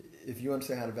if you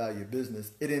understand how to value a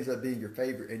business, it ends up being your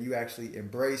favorite, and you actually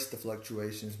embrace the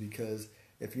fluctuations because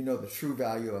if you know the true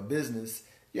value of a business,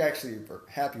 you actually are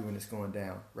happy when it's going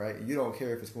down, right? You don't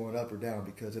care if it's going up or down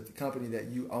because if the company that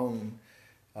you own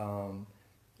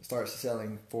starts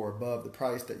selling for above the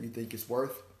price that you think it's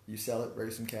worth, you sell it,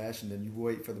 raise some cash, and then you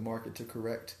wait for the market to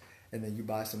correct, and then you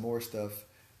buy some more stuff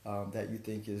that you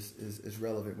think is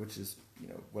relevant, which is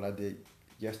what I did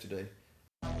yesterday.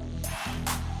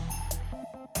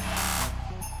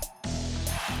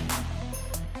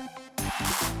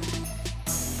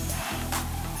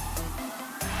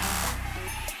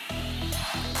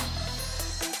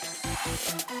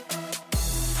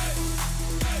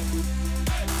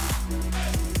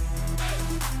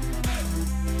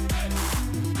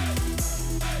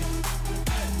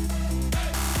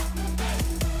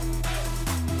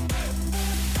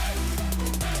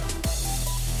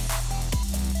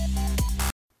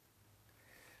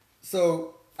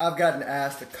 So I've gotten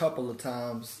asked a couple of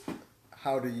times,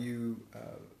 how do you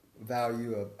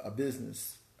value a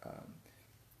business?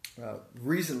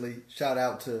 Recently, shout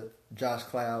out to Josh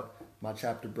Cloud, my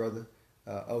chapter brother,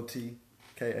 OT,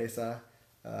 KSI.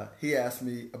 He asked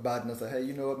me about it and I said, hey,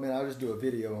 you know what, man, I'll just do a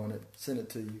video on it, send it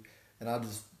to you. And I'll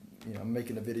just, I'm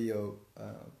making a video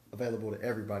available to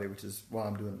everybody, which is why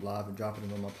I'm doing it live and dropping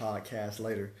it on my podcast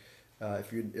later.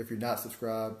 If you're not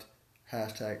subscribed,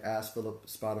 hashtag AskPhilip,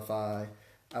 Spotify,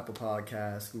 Apple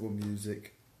Podcasts, Google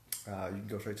Music. You can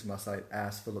go straight to my site,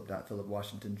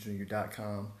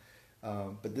 askphilip.philipwashingtonjr.com.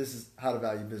 But this is how to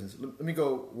value business. Let me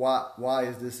go, why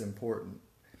is this important?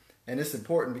 And it's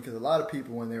important because a lot of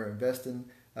people, when they're investing,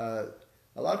 a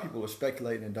lot of people are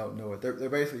speculating and don't know it. They're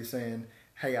basically saying,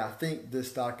 hey, I think this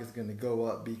stock is going to go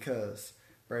up because,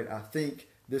 right, I think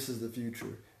this is the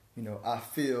future. I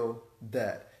feel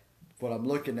that what I'm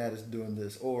looking at is doing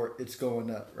this, or it's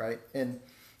going up, right? And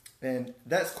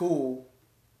that's cool,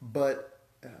 but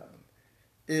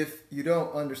if you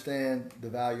don't understand the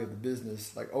value of the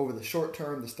business, like over the short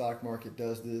term, the stock market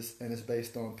does this, and it's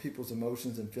based on people's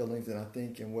emotions and feelings, and I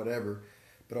think and whatever.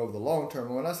 But over the long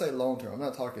term, when I say long term, I'm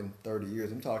not talking 30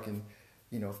 years. I'm talking,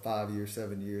 5 years,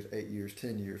 7 years, 8 years,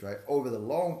 10 years, right? Over the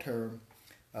long term,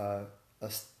 a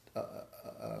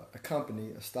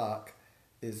company, a stock,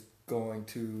 is going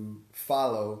to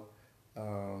follow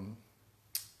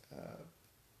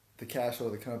the cash flow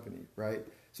of the company, right?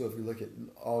 So if we look at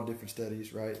all different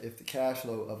studies, right, if the cash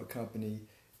flow of a company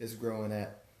is growing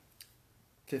at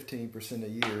 15% a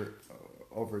year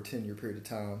over a 10-year period of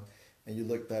time, and you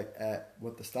look back at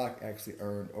what the stock actually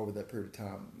earned over that period of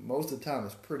time, most of the time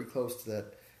it's pretty close to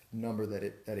that number that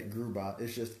it grew by.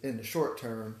 It's just in the short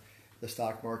term, the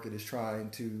stock market is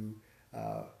trying to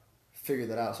figure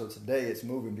that out. So today it's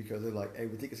moving because they're like, hey,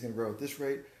 we think it's going to grow at this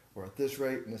rate or at this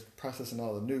rate, and it's processing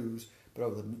all the news. But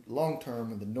over the long term,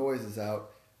 when the noise is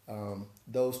out,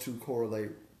 those two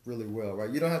correlate really well, right?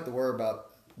 You don't have to worry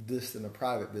about this in a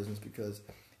private business because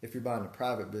if you're buying a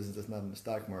private business that's not in the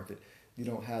stock market, you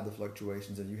don't have the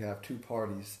fluctuations, and you have two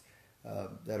parties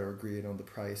that are agreeing on the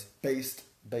price based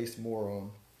more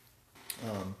on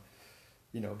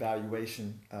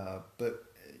valuation. But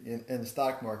in the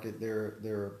stock market,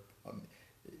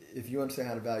 if you understand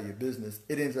how to value a business,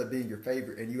 it ends up being your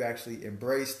favorite, and you actually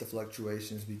embrace the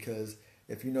fluctuations because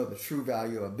if you know the true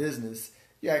value of a business,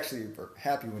 you actually are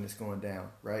happy when it's going down,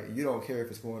 right? You don't care if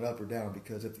it's going up or down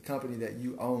because if the company that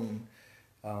you own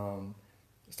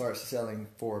starts selling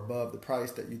for above the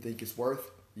price that you think it's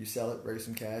worth, you sell it, raise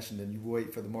some cash, and then you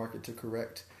wait for the market to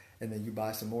correct, and then you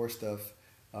buy some more stuff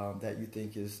that you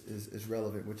think is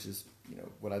relevant, which is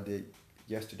what I did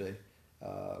yesterday.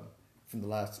 From the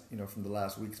last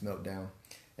week's meltdown.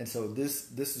 And so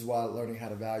this is why learning how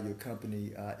to value a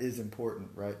company is important,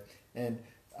 right? And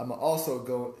I'm also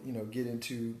get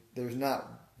into, there's not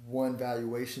one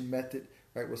valuation method,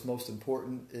 right? What's most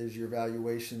important is your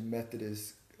valuation method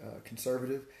is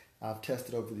conservative. I've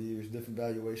tested over the years different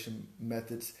valuation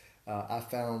methods. I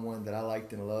found one that I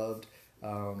liked and loved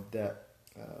that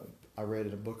I read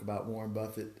in a book about Warren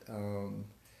Buffett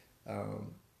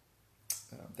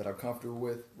that I'm comfortable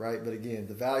with, right? But again,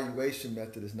 the valuation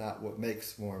method is not what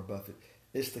makes Warren Buffett.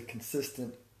 It's the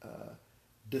consistent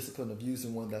discipline of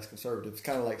using one that's conservative. It's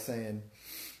kind of like saying,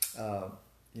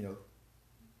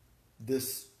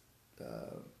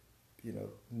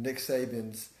 Nick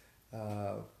Saban's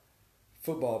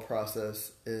football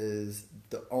process is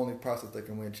the only process that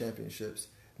can win championships.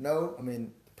 No, I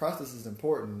mean, the process is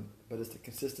important, but it's the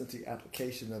consistency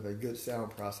application of a good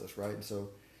sound process, right? And so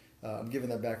I'm giving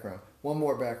that background. One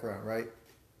more background, right?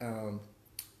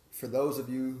 For those of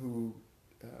you who,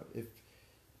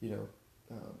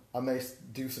 I may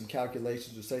do some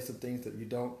calculations or say some things that you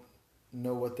don't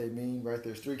know what they mean, right?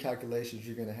 There's three calculations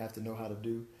you're going to have to know how to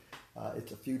do.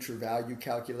 It's a future value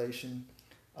calculation,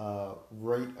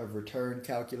 rate of return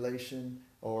calculation,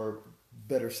 or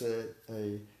better said,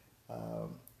 a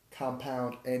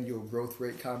compound annual growth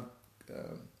rate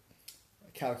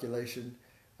calculation,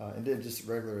 and then just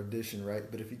regular addition, right?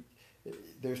 But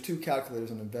there's two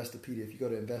calculators on Investopedia. If you go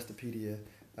to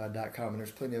Investopedia.com, and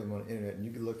there's plenty of them on the internet, and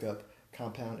you can look up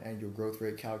compound annual growth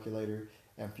rate calculator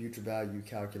and future value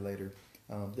calculator.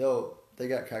 They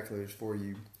got calculators for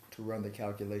you to run the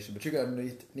calculation, but you're going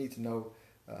to need to know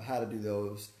how to do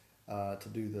those to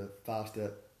do the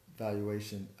 5-step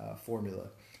valuation formula,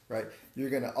 right? You're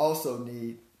going to also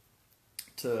need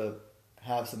to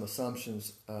have some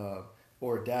assumptions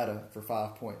or data for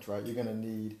 5 points, right? You're going to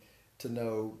need to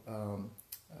know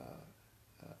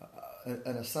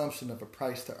an assumption of a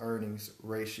price to earnings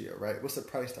ratio, right? What's the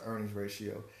price to earnings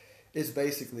ratio? It's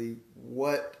basically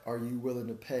what are you willing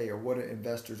to pay, or what are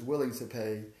investors willing to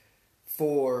pay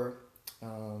for,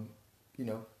 $1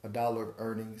 of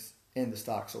earnings in the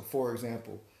stock. So, for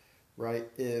example, right,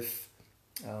 if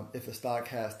a stock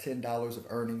has $10 of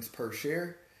earnings per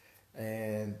share,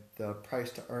 and the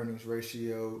price to earnings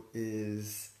ratio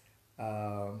is,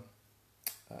 or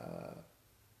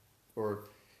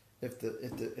if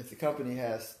the company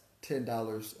has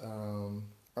 $10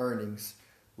 earnings,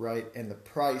 right, and the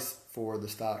price for the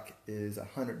stock is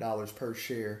 $100 per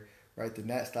share, right, then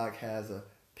that stock has a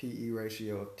PE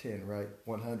ratio of 10, right?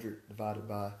 100 divided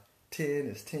by 10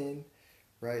 is 10,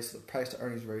 right? So the price to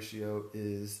earnings ratio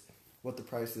is what the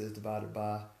price is divided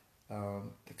by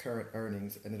the current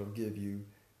earnings, and it'll give you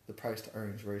the price to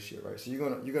earnings ratio, right? So you're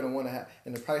gonna want to have,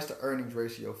 and the price to earnings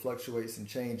ratio fluctuates and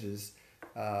changes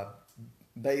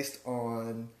based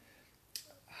on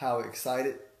how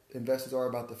excited investors are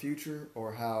about the future,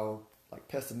 or how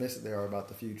pessimistic they are about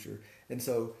the future. And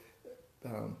so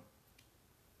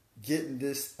getting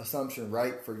this assumption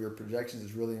right for your projections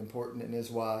is really important, and is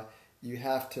why you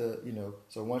have to,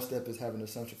 so one step is having an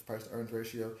assumption for price to earnings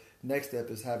ratio. Next step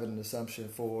is having an assumption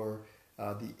for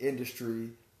the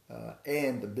industry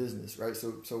and the business, right?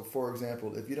 So for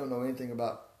example, if you don't know anything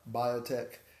about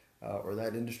biotech or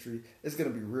that industry, it's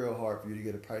going to be real hard for you to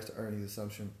get a price to earnings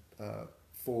assumption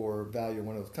for value of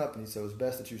one of those companies. So it's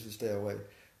best that you should stay away,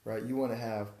 right? You want to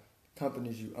have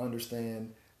companies you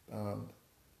understand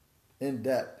in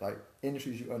depth, like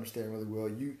industries you understand really well.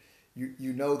 You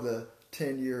know the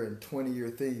 10-year and 20-year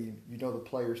theme. You know the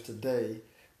players today,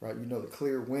 right? You know the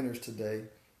clear winners today,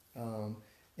 and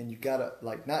you gotta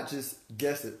not just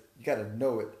guess it. You gotta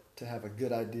know it to have a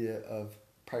good idea of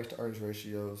price to earnings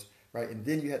ratios, right? And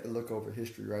then you have to look over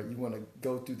history, right? You want to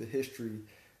go through the history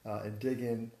and dig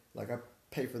in. I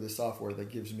pay for the software that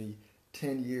gives me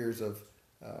 10 years of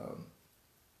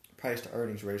price to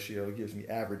earnings ratio. It gives me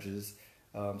averages,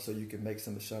 so you can make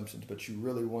some assumptions, but you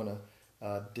really want to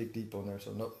dig deep on there.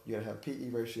 So you got to have PE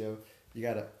ratio. You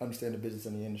got to understand the business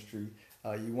and the industry.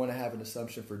 You want to have an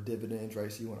assumption for dividends,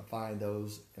 right? So you want to find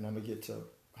those, and I'm going to get to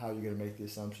how you're going to make the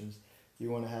assumptions. You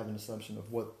want to have an assumption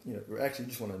of what, or actually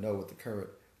you just want to know what the current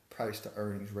price to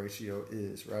earnings ratio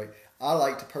is, right? I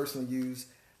like to personally use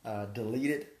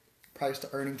deleted price to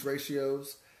earnings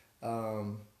ratios.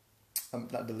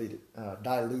 Not deleted,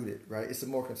 diluted, right? It's a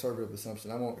more conservative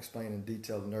assumption. I won't explain in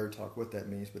detail the nerd talk what that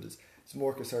means, but it's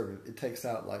more conservative. It takes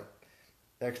out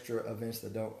extra events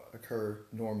that don't occur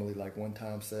normally, like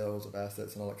one-time sales of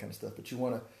assets and all that kind of stuff. But you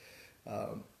want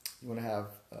to have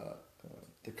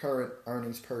the current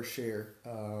earnings per share.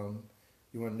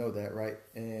 You want to know that, right?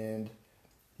 And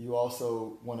you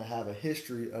also want to have a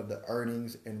history of the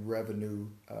earnings and revenue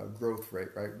growth rate,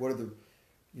 right? What are the,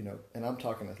 and I'm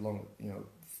talking as long,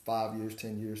 5 years,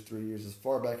 10 years, 3 years, as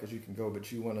far back as you can go.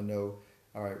 But you want to know,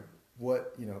 all right,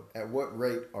 at what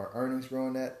rate are earnings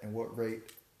growing at, and what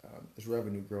rate is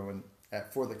revenue growing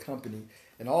at for the company.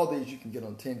 And all these you can get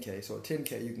on 10K. So at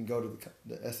 10K, you can go to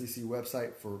the SEC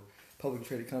website for publicly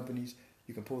traded companies.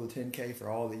 You can pull the 10K for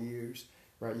all the years,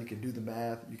 right? You can do the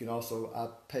math. You can also, I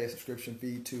pay a subscription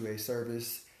fee to a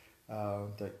service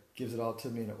that gives it all to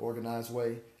me in an organized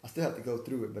way. I still have to go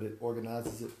through it, but it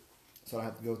organizes it, so I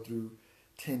don't have to go through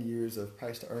 10 years of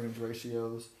price to earnings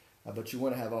ratios. But you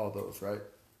want to have all those, right?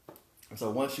 And so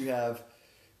once you have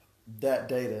that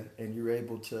data and you're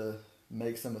able to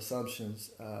make some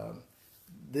assumptions,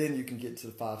 then you can get to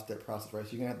the 5-step process, right?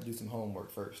 So you're going to have to do some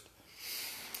homework first.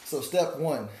 So step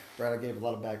one, right? I gave a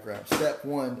lot of background. Step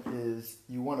one is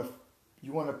you want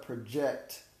to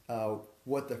project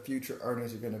what the future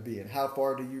earnings are going to be, and how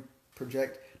far do you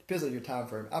project? Depends on your time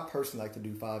frame. I personally like to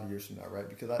do 5 years from now, right?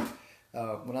 Because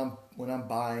when I'm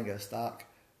buying a stock,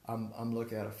 I'm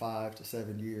looking at a 5 to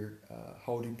 7 year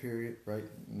holding period, right?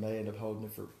 May end up holding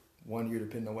it for 1 year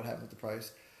depending on what happens with the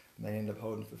price. May end up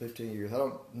holding it for 15 years. I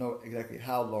don't know exactly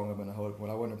how long I'm going to hold it.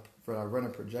 When I run a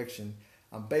projection,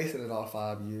 I'm basing it off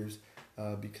 5 years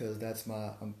because that's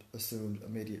my assumed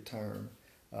immediate term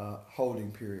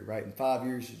holding period, right? And 5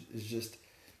 years is just,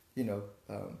 you know,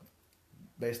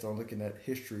 based on looking at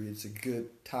history, it's a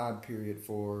good time period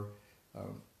for,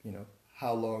 you know,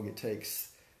 how long it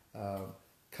takes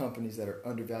companies that are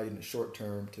undervalued in the short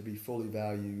term to be fully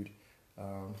valued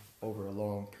over a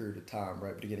long period of time,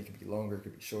 right? But again, it can be longer, it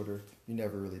could be shorter. You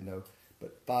never really know.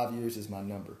 But 5 years is my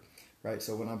number, right?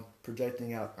 So when I'm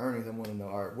projecting out earnings, I want to know,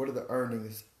 all right, what are the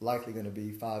earnings likely going to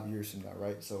be 5 years from now,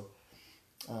 right? So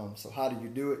how do you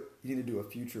do it? You need to do a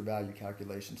future value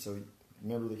calculation. So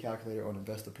remember the calculator on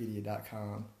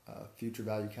Investopedia.com, future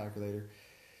value calculator.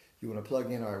 You want to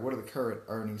plug in, all right, what are the current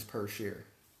earnings per share,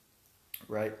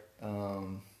 right?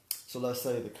 So let's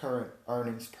say the current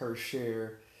earnings per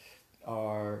share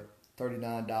are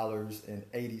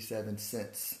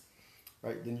 $39.87,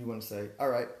 right? Then you want to say, all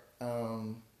right,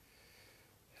 and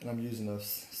I'm using a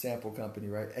sample company,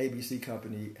 right? ABC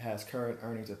Company has current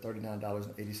earnings of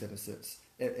 $39.87.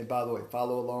 And by the way,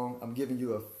 follow along. I'm giving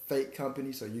you a fake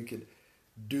company so you could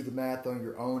do the math on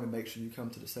your own and make sure you come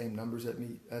to the same numbers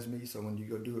as me. So when you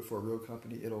go do it for a real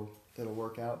company, it'll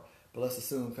work out. But let's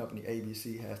assume company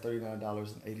ABC has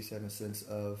 $39.87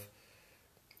 of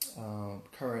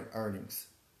current earnings,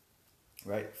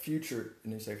 right? Future,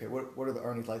 and you say, okay, what are the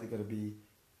earnings likely going to be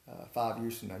 5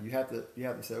 years from now? You have to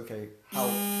say, okay,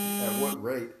 at what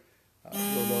rate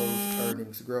will those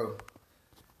earnings grow?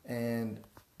 And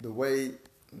the way,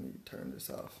 let me turn this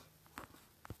off.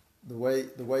 The way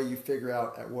you figure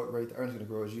out at what rate the earnings are going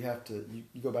to grow is you have to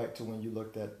you go back to when you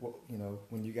looked at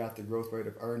when you got the growth rate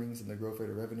of earnings and the growth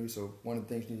rate of revenue. So one of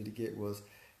the things you needed to get was,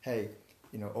 hey,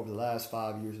 over the last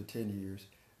 5 years or 10 years,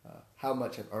 how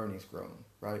much have earnings grown,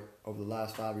 right? Over the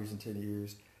last 5 years and 10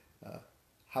 years,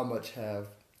 how much have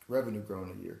revenue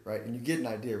grown a year, right? And you get an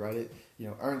idea, right?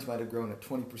 Earnings might have grown at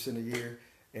 20% a year,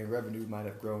 and revenue might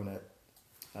have grown at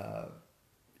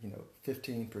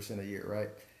 15% a year, right?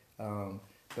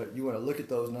 But you want to look at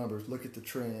those numbers, look at the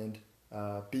trend,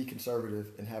 be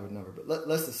conservative, and have a number. But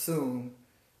let's assume,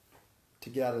 to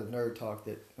get out of the nerd talk,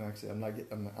 that actually I'm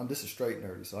just a straight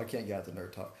nerdy, so I can't get out of the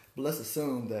nerd talk. But let's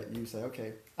assume that you say,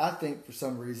 okay, I think for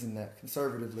some reason that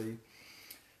conservatively,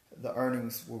 the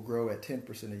earnings will grow at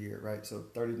 10% a year, right? So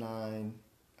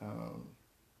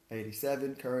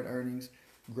 39.87 current earnings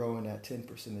growing at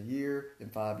 10% a year. In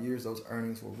 5 years, those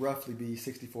earnings will roughly be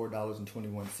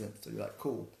 $64.21. So you're like,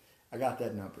 cool, I got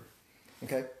that number.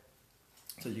 Okay,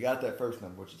 so you got that first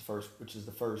number, which is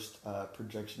the first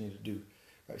projection you need to do.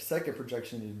 Right. Second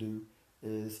projection you need to do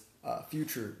is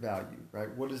future value.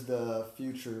 Right. What is the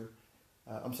future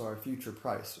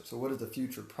price? So what is the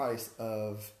future price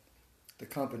of the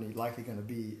company likely going to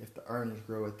be if the earnings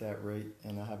grow at that rate?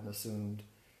 And I haven't assumed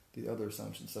the other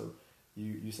assumptions. So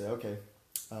you say, okay,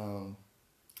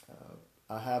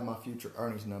 I have my future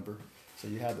earnings number. So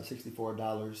you have the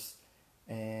 $64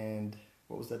 and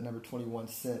what was that number? 21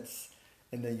 cents.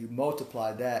 And then you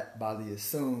multiply that by the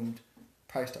assumed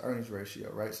price to earnings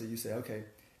ratio, right? So you say, okay,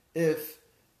 if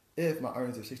my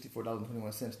earnings are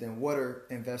 $64.21, then what are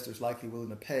investors likely willing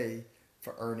to pay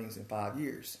for earnings in 5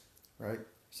 years, right?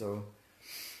 So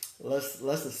let's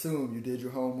assume you did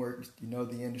your homework, you know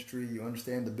the industry, you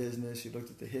understand the business, you looked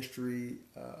at the history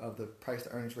of the price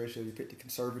to earnings ratio, you picked a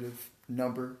conservative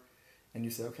number, and you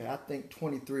say, okay, I think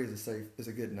 23 is a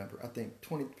good number. I think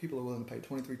 20 people are willing to pay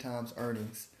 23 times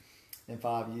earnings in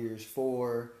 5 years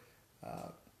for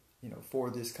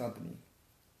this company.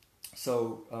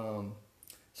 So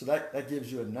that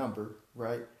gives you a number,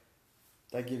 right?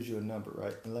 That gives you a number,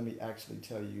 right? And let me actually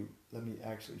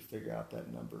figure out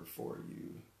that number for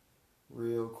you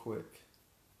real quick.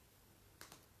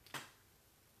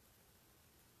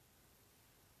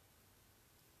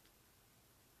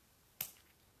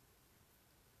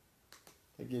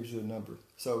 That gives you a number.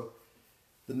 So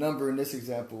the number in this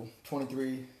example,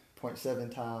 23.7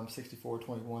 times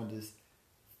 64.21 is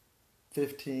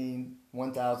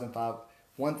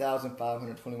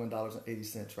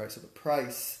 $1,521.80, right? So the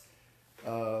price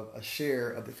of a share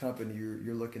of the company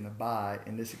you're looking to buy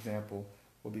in this example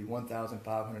will be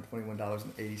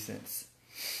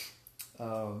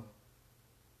 $1,521.80.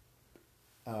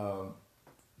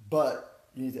 But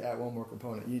you need to add one more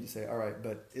component. You need to say, all right,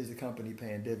 but is the company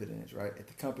paying dividends, right? If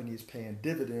the company is paying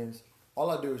dividends, all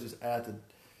I do is just add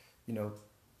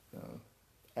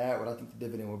add what I think the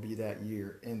dividend will be that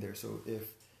year in there. So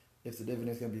if the dividend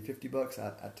is going to be $50,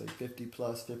 I take 50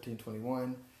 plus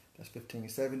 15.21. that's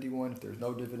 1571. If there's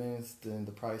no dividends, then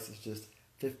the price is just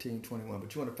 1521.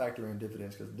 But you want to factor in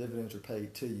dividends because dividends are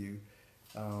paid to you,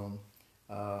 um,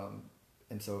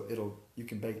 and so you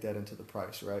can bake that into the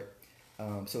price, right?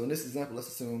 So in this example, let's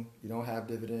assume you don't have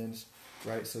dividends,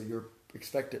 right? So your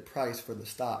expected price for the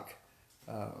stock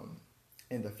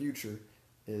in the future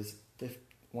is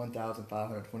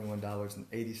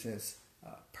 $1,521.80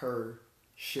 per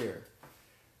share.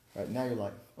 Right now you're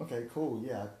like, okay, cool,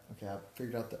 yeah, okay, I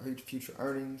figured out the future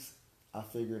earnings, I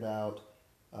figured out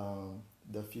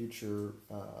the future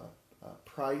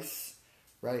price,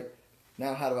 right?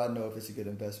 Now how do I know if it's a good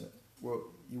investment? Well,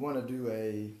 you want to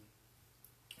do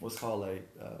what's called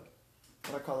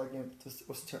what I call it again?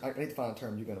 What's the term? I need to find a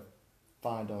term you're going to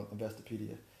find on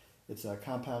Investopedia. It's a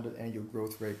compounded annual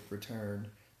growth rate return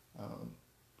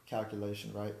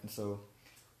calculation, right? And so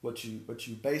what you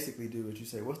basically do is you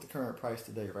say, what's the current price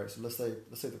today, right? So let's say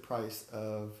the price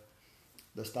of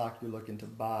the stock you're looking to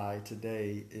buy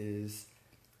today is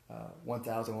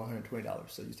 $1,120.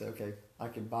 So you say, okay, I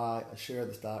can buy a share of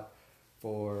the stock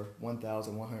for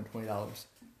 $1,120.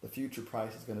 The future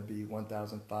price is going to be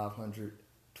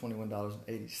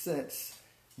 $1,521.80.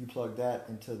 You plug that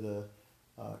into the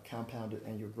compounded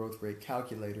annual growth rate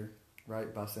calculator,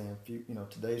 right? By saying,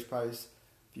 today's price,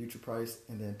 future price,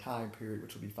 and then time period,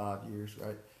 which will be 5 years,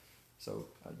 right? So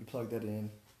you plug that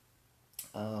in,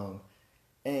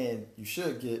 and you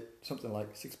should get something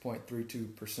like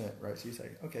 6.32%, right? So you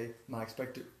say, okay, my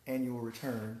expected annual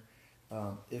return,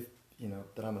 if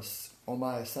that I'm on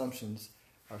my assumptions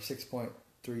are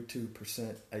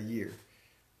 6.32% a year,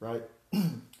 right?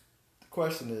 The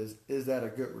question is that a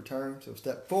good return? So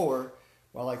step 4,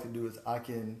 what I like to do is I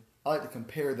like to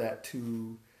compare that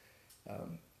to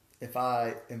if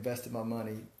I invested my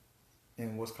money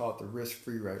in what's called the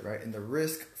risk-free rate, right? And the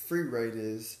risk-free rate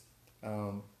is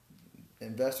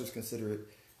investors consider it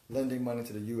lending money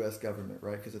to the U.S. government,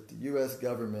 right? Because if the U.S.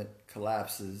 government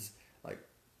collapses, like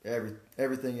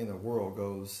everything in the world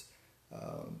goes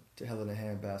to hell in a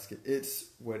handbasket. It's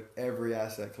what every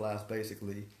asset class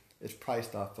basically is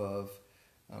priced off of,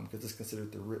 because it's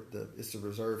considered it's the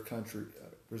reserve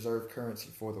currency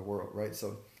for the world, right?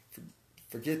 So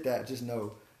forget that. Just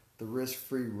know the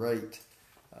risk-free rate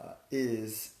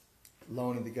is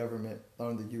loaning the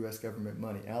U.S. government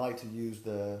money. And I like to use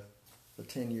the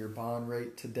 10-year bond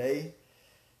rate today.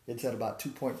 It's at about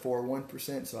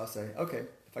 2.41%. So I say, okay,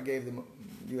 if I gave the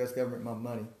U.S. government my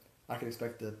money, I could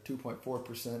expect a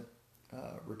 2.4%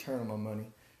 return on my money.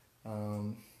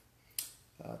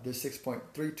 This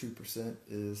 6.32%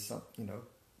 is a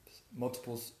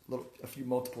few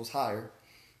multiples higher.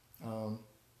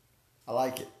 I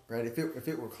like it, right? If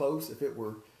it were close to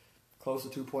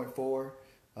 2.4,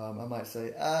 I might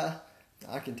say,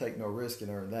 I can take no risk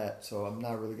and earn that, so I'm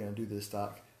not really going to do this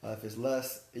stock. If it's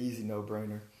less, easy,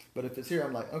 no-brainer. But if it's here,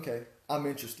 I'm like, okay, I'm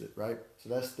interested, right? So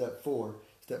that's step 4.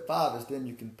 Step 5 is then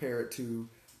you compare it to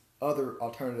other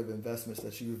alternative investments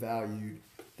that you valued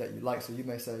that you like. So you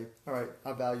may say, all right,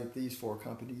 I valued these 4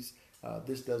 companies.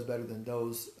 This does better than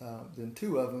than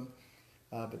 2 of them.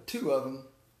 But 2 of them,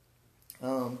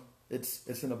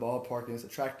 it's in the ballpark and it's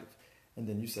attractive. And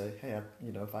then you say, hey,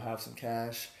 if I have some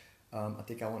cash, I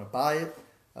think I want to buy it,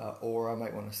 or I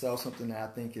might want to sell something that I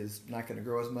think is not going to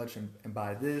grow as much and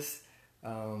buy this.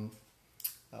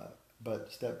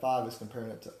 But step 5 is comparing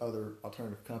it to other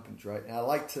alternative companies, right? And I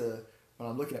like to, when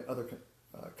I'm looking at other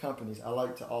companies, I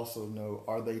like to also know,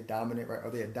 are they dominant, right?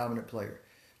 Are they a dominant player?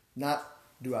 Not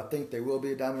do I think they will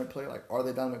be a dominant player, like are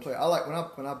they a dominant player? I like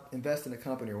when I invest in a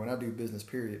company or when I do business,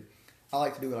 period, I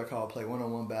like to do what I call play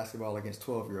one-on-one basketball against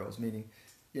 12-year-olds, meaning,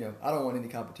 I don't want any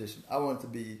competition. I want it to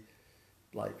be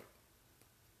like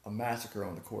a massacre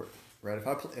on the court, right? If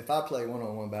I play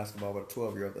one-on-one basketball with a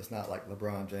 12-year-old that's not like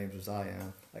LeBron James or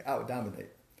Zion, like I would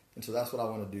dominate. And so that's what I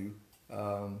want to do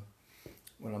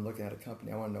when I'm looking at a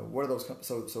company. I want to know what are those companies.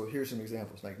 So here's some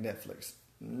examples, like Netflix.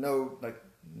 No, like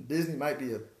Disney might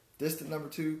be a distant number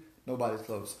 2. Nobody's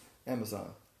close.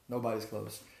 Amazon, nobody's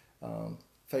close.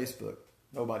 Facebook,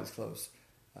 nobody's close.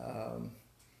 I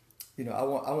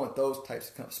want those types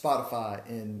of companies. Spotify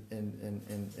in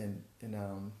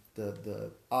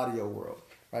the audio world,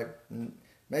 right?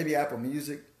 Maybe Apple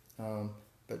Music,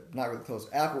 but not really close.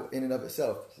 Apple in and of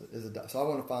itself is so I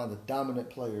want to find the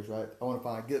dominant players, right? I want to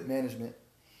find good management,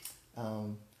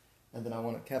 and then I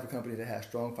want to have a company that has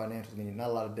strong financials, meaning not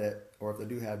a lot of debt, or if they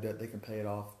do have debt, they can pay it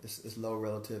off. It's low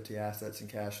relative to assets and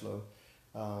cash flow,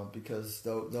 because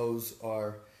those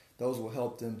will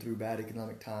help them through bad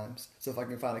economic times. So if I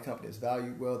can find a company that's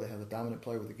valued well, that has a dominant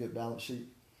player with a good balance sheet,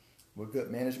 with good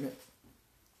management,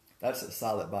 that's a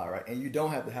solid buy, right? And you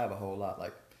don't have to have a whole lot.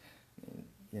 Like,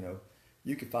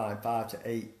 you can find 5 to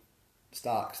 8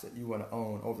 stocks that you want to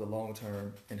own over the long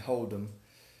term and hold them,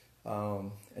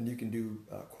 and you can do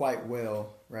quite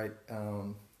well, right?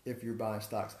 If you're buying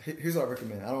stocks. Here's what I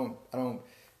recommend.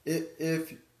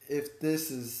 If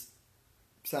this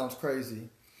sounds crazy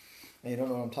and you don't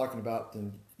know what I'm talking about,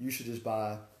 then you should just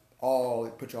put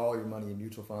all your money in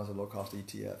mutual funds or low cost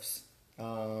ETFs.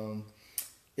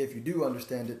 If you do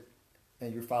understand it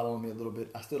and you're following me a little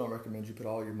bit, I still don't recommend you put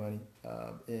all your money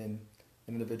in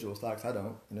individual stocks. I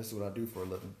don't, and this is what I do for a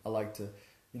living. I like to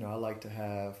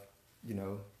have,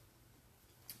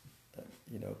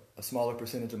 a smaller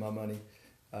percentage of my money,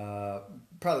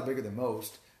 probably bigger than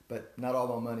most, but not all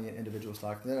my money in individual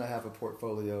stocks. Then I have a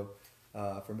portfolio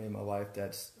for me and my wife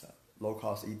that's low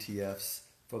cost ETFs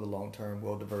for the long term,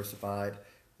 well diversified,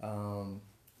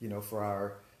 for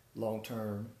our long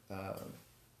term,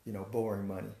 boring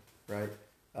money, right?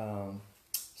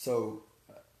 So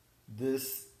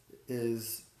this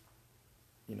is,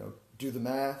 do the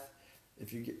math.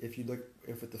 If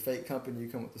with the fake company you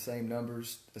come with the same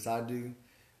numbers as I do,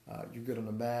 you're good on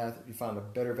the math. If you find a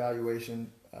better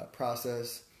valuation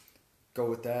process, go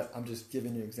with that. I'm just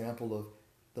giving you an example of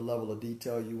the level of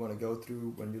detail you want to go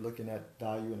through when you're looking at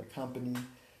value in a company.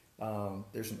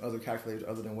 There's some other calculators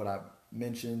other than what I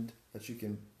mentioned that you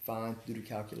can find to do the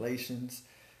calculations.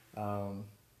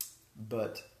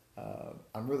 But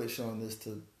I'm really showing this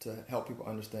to help people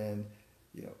understand,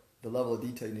 the level of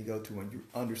detail you need to go to when you're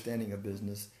understanding a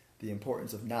business, the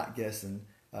importance of not guessing,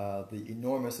 the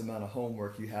enormous amount of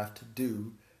homework you have to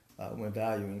do when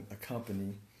valuing a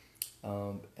company.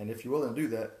 And if you're willing to do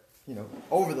that,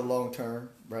 over the long term,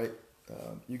 right,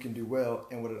 you can do well.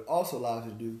 And what it also allows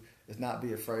you to do is not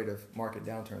be afraid of market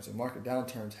downturns. When market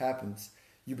downturns happens,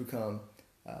 you become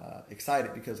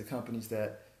excited because the companies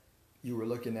that you were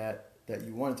looking at that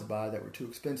you wanted to buy that were too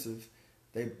expensive,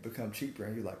 they become cheaper,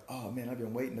 and you're like, oh man, I've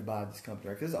been waiting to buy this company.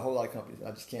 Right? 'Cause there's a whole lot of companies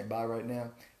I just can't buy right now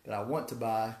that I want to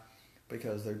buy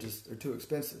because they're too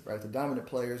expensive, right? The dominant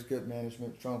players, good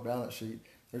management, strong balance sheet,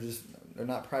 they're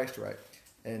not priced right.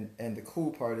 And the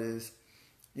cool part is,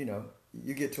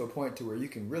 you get to a point to where you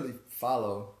can really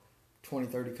follow 20,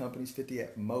 30 companies, 50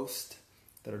 at most,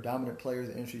 that are dominant players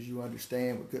in industries you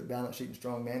understand with good balance sheet and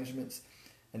strong managements.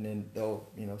 And then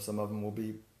some of them will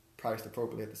be priced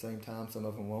appropriately at the same time. Some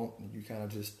of them won't. And you kind of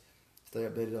just stay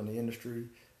updated on the industry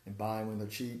and buy them when they're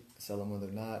cheap, sell them when they're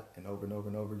not, and over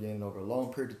again. And over a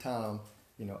long period of time,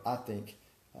 I think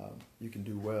you can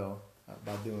do well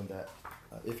by doing that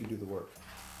if you do the work.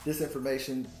 This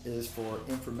information is for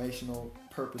informational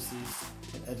purposes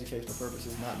and educational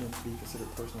purposes, not meant to be considered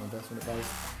personal investment advice.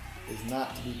 Is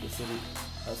not to be considered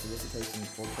a solicitation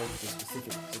for the purpose of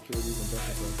specific securities,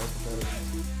 investments, or investment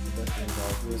strategies. Investing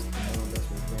involves risk, and no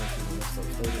investment is guaranteed unless so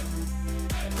stated.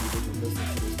 Individuals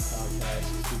listening to this podcast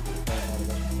seek to qualify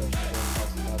investment professional or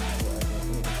advice about the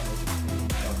actual information contained in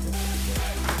the podcast.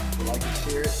 So like and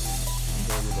share it.